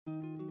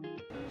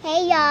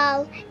Hey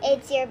y'all,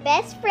 it's your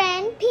best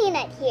friend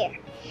Peanut here.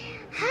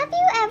 Have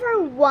you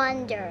ever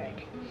wondered,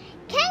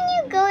 can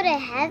you go to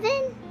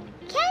heaven?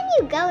 Can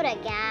you go to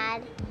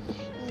God?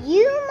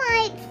 You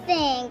might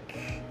think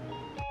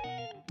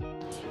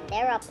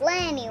there are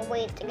plenty of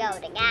ways to go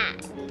to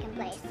God. We can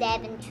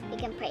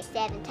pray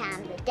seven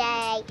times a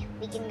day.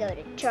 We can go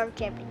to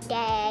church every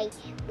day.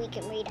 We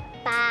can read a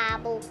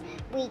Bible.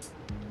 We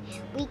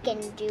can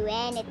do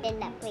anything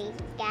that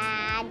pleases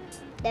God.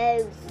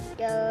 Those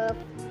stuff.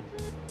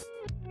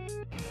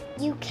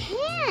 You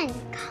can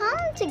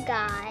come to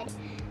God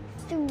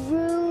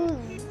through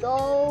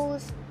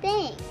those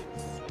things.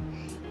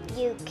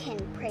 You can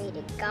pray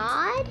to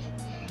God.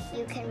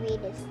 You can read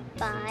His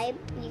Bible.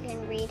 You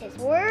can read His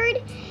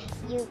Word.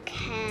 You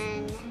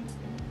can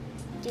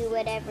do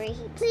whatever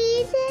He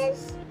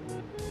pleases.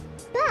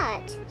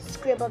 But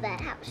scribble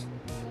that out.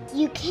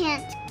 You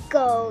can't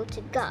go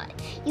to God.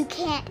 You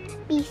can't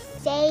be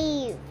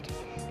saved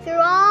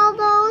through all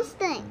those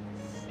things.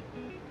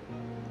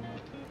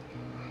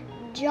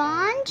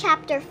 John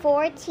chapter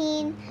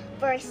 14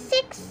 verse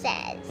 6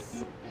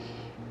 says,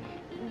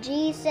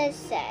 Jesus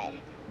said,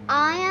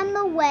 I am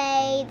the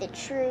way, the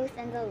truth,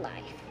 and the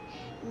life.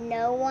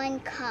 No one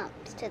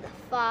comes to the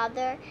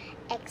Father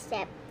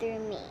except through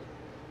me.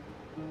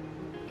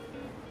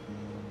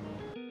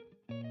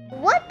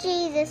 What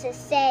Jesus is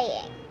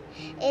saying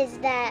is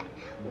that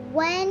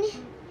when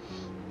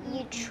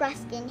you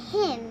trust in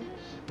Him,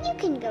 you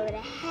can go to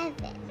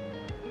heaven.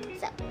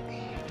 So,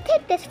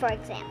 take this for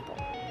example.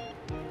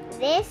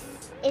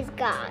 This is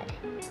God.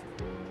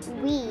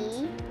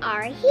 We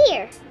are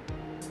here.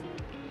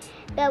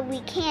 But we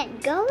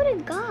can't go to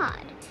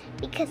God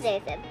because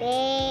there's a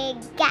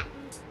big gap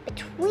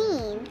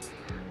between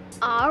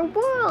our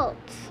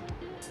worlds.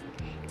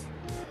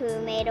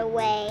 Who made a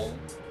way?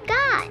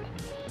 God.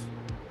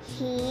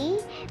 He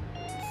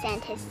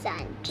sent His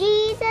Son,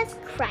 Jesus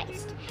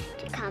Christ,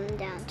 to come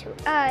down to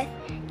earth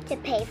to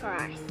pay for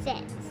our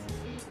sins.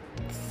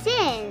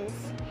 Sins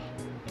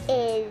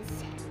is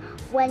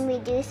when we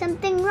do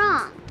something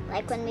wrong,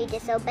 like when we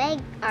disobey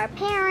our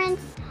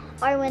parents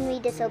or when we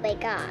disobey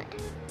God.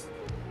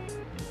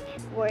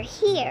 We're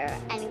here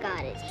and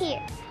God is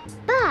here.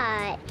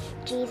 But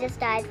Jesus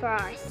died for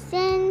our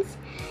sins,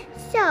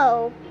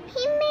 so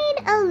He made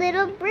a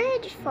little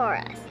bridge for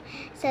us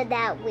so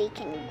that we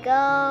can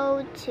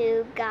go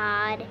to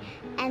God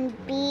and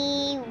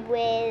be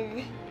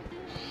with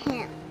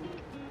Him.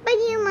 But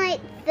you might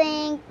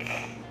think,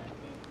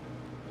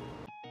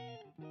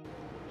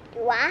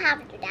 do I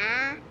have to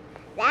die?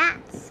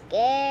 That's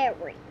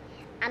scary.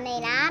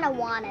 I don't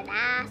want to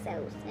die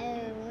so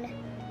soon.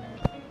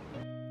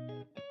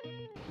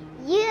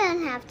 You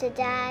don't have to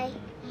die.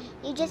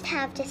 You just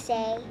have to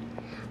say,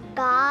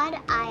 God,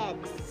 I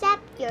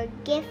accept your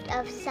gift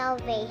of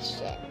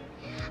salvation.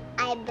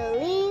 I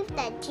believe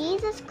that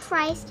Jesus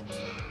Christ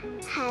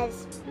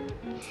has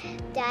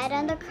died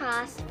on the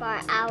cross for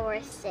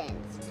our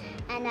sins.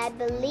 And I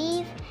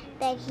believe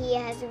that He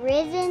has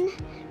risen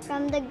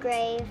from the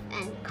grave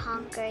and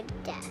conquered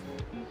death.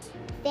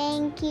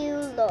 Thank you,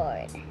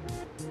 Lord.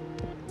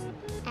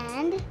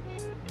 And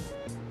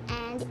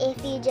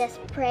if you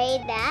just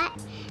prayed that,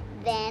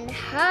 then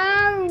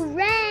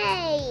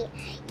hooray!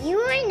 You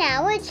are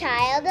now a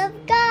child of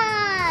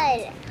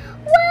God.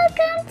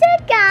 Welcome to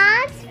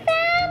God's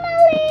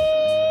family.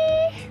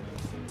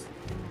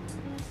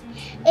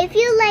 If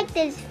you like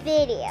this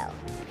video,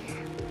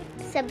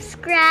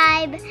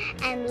 subscribe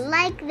and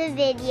like the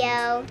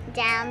video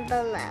down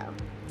below.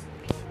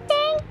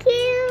 Thank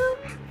you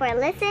for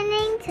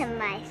listening to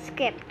my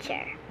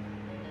scripture.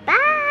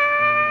 Bye!